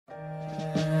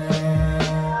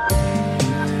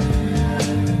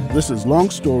This is Long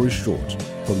Story Short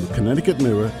from the Connecticut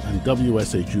Mirror and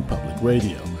WSHU Public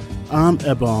Radio. I'm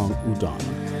Ebong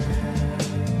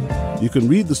Udana. You can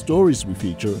read the stories we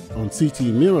feature on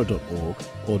ctmirror.org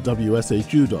or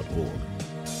wshu.org.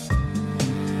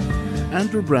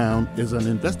 Andrew Brown is an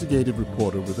investigative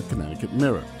reporter with the Connecticut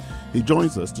Mirror. He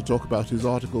joins us to talk about his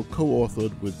article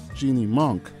co-authored with Jeannie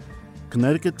Monk.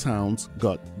 Connecticut towns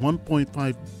got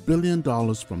 $1.5 billion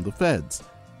from the feds.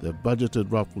 They've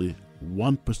budgeted roughly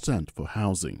 1% for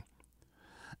housing.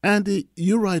 Andy,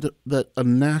 you write that a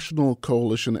national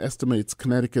coalition estimates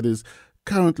Connecticut is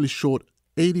currently short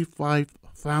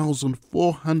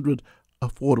 85,400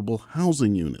 affordable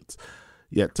housing units.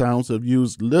 Yet towns have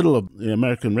used little of the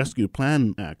American Rescue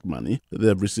Plan Act money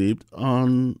they've received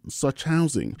on such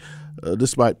housing,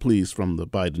 despite pleas from the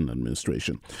Biden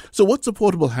administration. So what's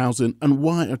affordable housing, and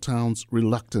why are towns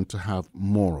reluctant to have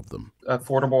more of them?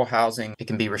 Affordable housing, it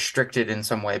can be restricted in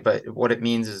some way, but what it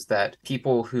means is that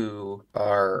people who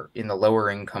are in the lower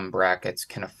income brackets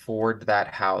can afford that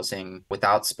housing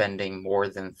without spending more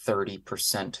than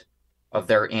 30% of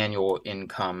their annual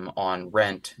income on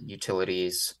rent,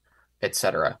 utilities,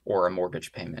 etc., or a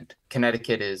mortgage payment.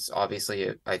 Connecticut is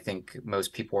obviously, I think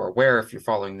most people are aware, if you're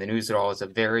following the news at all, is a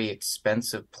very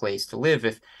expensive place to live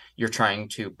if you're trying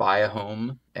to buy a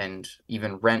home and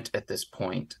even rent at this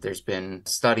point. There's been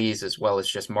studies as well as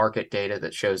just market data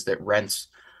that shows that rents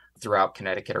throughout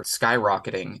Connecticut are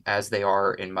skyrocketing, as they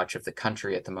are in much of the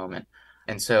country at the moment.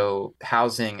 And so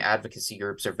housing advocacy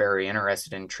groups are very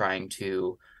interested in trying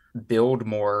to build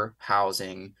more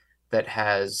housing that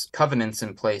has covenants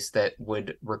in place that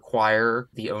would require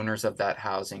the owners of that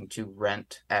housing to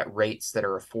rent at rates that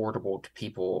are affordable to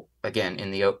people, again,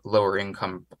 in the lower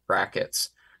income brackets.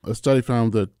 A study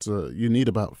found that you need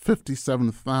about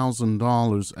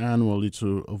 $57,000 annually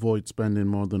to avoid spending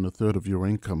more than a third of your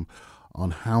income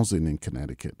on housing in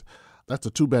Connecticut. That's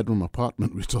a two-bedroom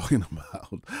apartment we're talking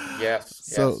about. Yes.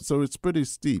 So it's pretty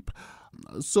steep.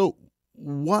 So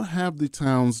what have the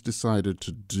towns decided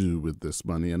to do with this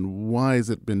money, and why has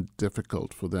it been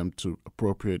difficult for them to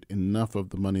appropriate enough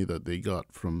of the money that they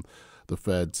got from the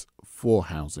feds for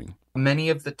housing? Many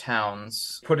of the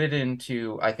towns put it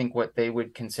into, I think, what they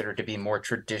would consider to be more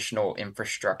traditional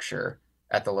infrastructure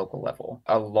at the local level.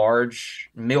 A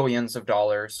large millions of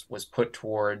dollars was put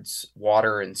towards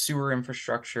water and sewer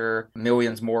infrastructure.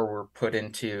 Millions more were put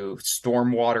into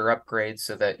stormwater upgrades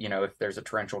so that, if there's a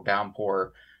torrential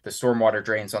downpour, the stormwater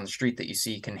drains on the street that you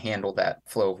see can handle that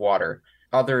flow of water.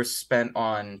 Others spent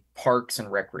on parks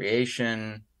and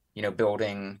recreation,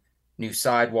 building new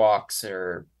sidewalks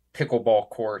or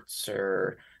pickleball courts,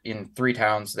 or in 3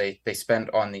 towns, they spent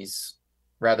on these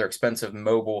rather expensive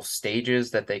mobile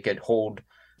stages that they could hold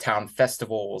town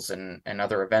festivals and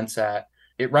other events at.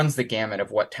 It runs the gamut of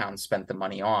what towns spent the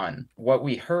money on. What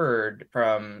we heard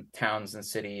from towns and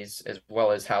cities, as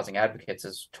well as housing advocates,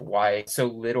 as to why so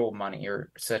little money or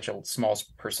such a small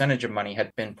percentage of money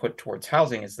had been put towards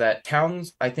housing, is that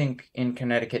towns, I think, in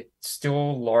Connecticut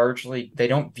still largely, they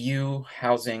don't view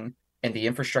housing and the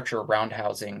infrastructure around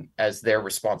housing as their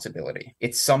responsibility.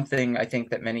 It's something I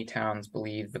think that many towns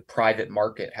believe the private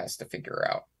market has to figure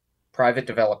out. Private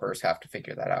developers have to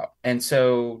figure that out. And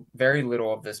so very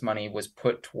little of this money was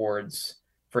put towards,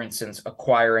 for instance,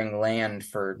 acquiring land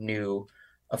for new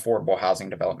affordable housing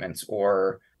developments,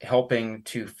 or helping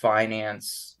to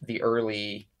finance the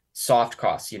early soft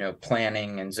costs,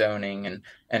 planning and zoning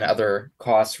and other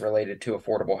costs related to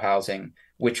affordable housing,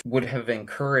 which would have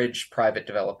encouraged private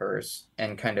developers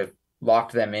and kind of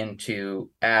locked them into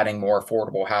adding more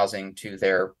affordable housing to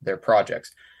their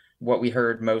projects. What we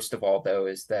heard most of all, though,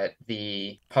 is that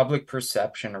the public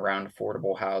perception around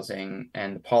affordable housing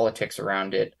and the politics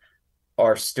around it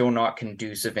are still not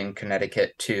conducive in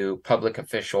Connecticut to public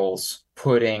officials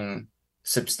putting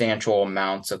substantial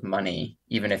amounts of money,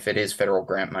 even if it is federal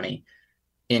grant money,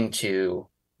 into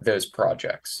those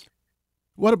projects.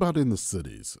 What about in the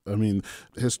cities? I mean,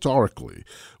 historically,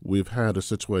 we've had a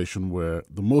situation where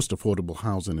the most affordable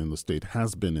housing in the state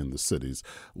has been in the cities.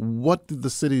 What did the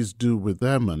cities do with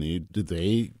their money? Did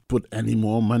they put any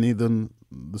more money than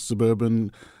the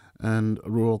suburban and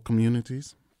rural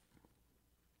communities?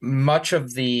 Much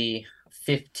of the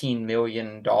 $15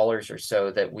 million or so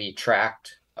that we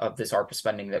tracked of this ARPA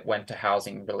spending that went to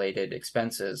housing-related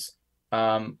expenses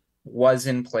was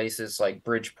in places like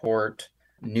Bridgeport,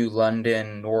 New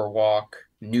London, Norwalk,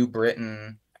 New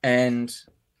Britain. And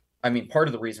I mean, part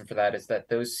of the reason for that is that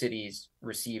those cities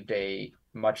received a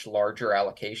much larger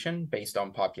allocation based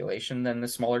on population than the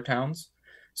smaller towns.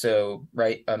 So,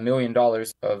 right, $1 million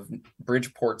of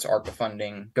Bridgeport's ARPA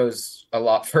funding goes a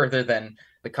lot further than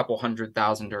the couple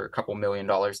 $100,000 or a couple $1 million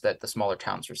that the smaller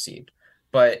towns received.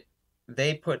 But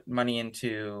they put money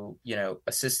into,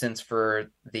 assistance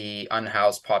for the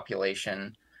unhoused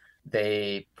population.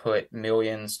 They put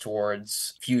millions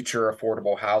towards future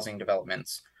affordable housing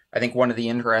developments. I think one of the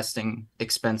interesting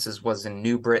expenses was in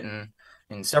New Britain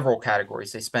in several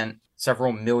categories. They spent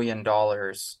several $1 million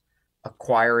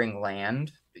acquiring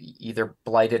land, either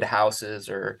blighted houses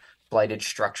or blighted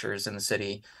structures in the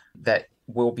city that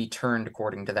will be turned,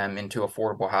 according to them, into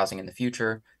affordable housing in the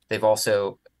future. They've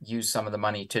also used some of the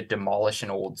money to demolish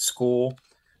an old school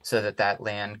so that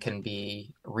land can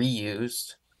be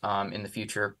reused in the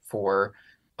future for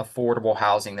affordable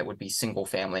housing that would be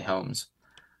single-family homes.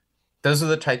 Those are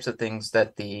the types of things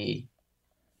that the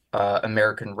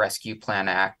American Rescue Plan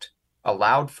Act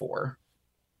allowed for.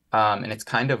 And it's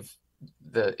kind of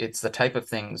it's the type of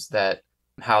things that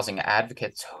housing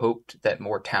advocates hoped that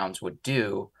more towns would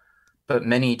do, but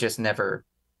many just never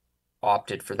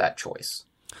opted for that choice.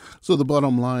 So the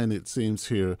bottom line, it seems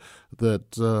here,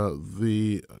 that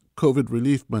the COVID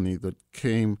relief money that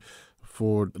came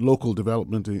for local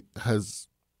development has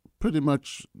pretty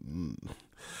much,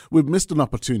 we've missed an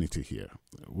opportunity here.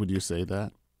 Would you say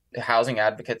that? Housing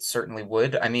advocates certainly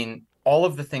would. I mean, all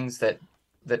of the things that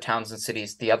the towns and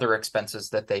cities, the other expenses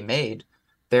that they made,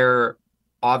 they're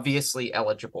obviously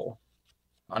eligible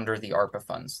under the ARPA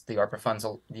funds. The ARPA funds,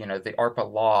 the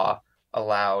ARPA law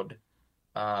allowed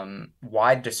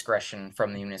wide discretion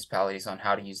from the municipalities on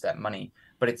how to use that money.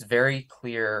 But it's very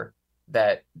clear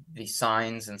that the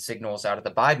signs and signals out of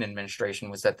the Biden administration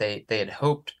was that they had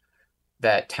hoped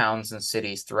that towns and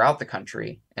cities throughout the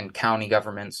country and county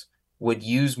governments would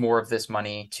use more of this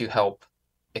money to help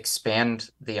expand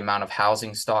the amount of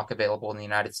housing stock available in the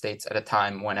United States at a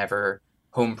time whenever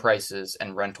home prices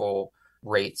and rental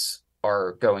rates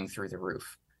are going through the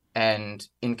roof. And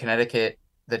in Connecticut,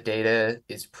 the data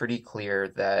is pretty clear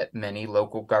that many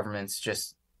local governments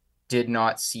just did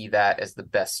not see that as the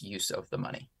best use of the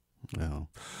money. Yeah.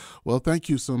 Well, thank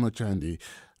you so much, Andy.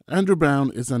 Andrew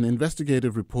Brown is an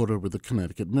investigative reporter with the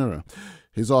Connecticut Mirror.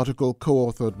 His article,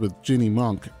 co-authored with Ginny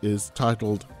Monk, is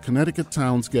titled "Connecticut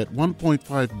Towns Get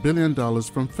 $1.5 Billion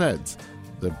from Feds.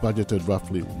 They've budgeted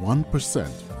roughly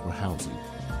 1% for housing."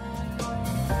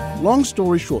 Long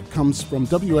Story Short comes from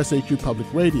WSHU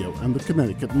Public Radio and the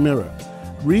Connecticut Mirror.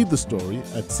 Read the story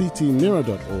at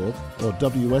ctmirror.org or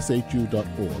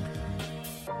wshu.org.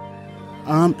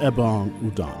 I'm Ebong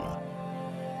Udana.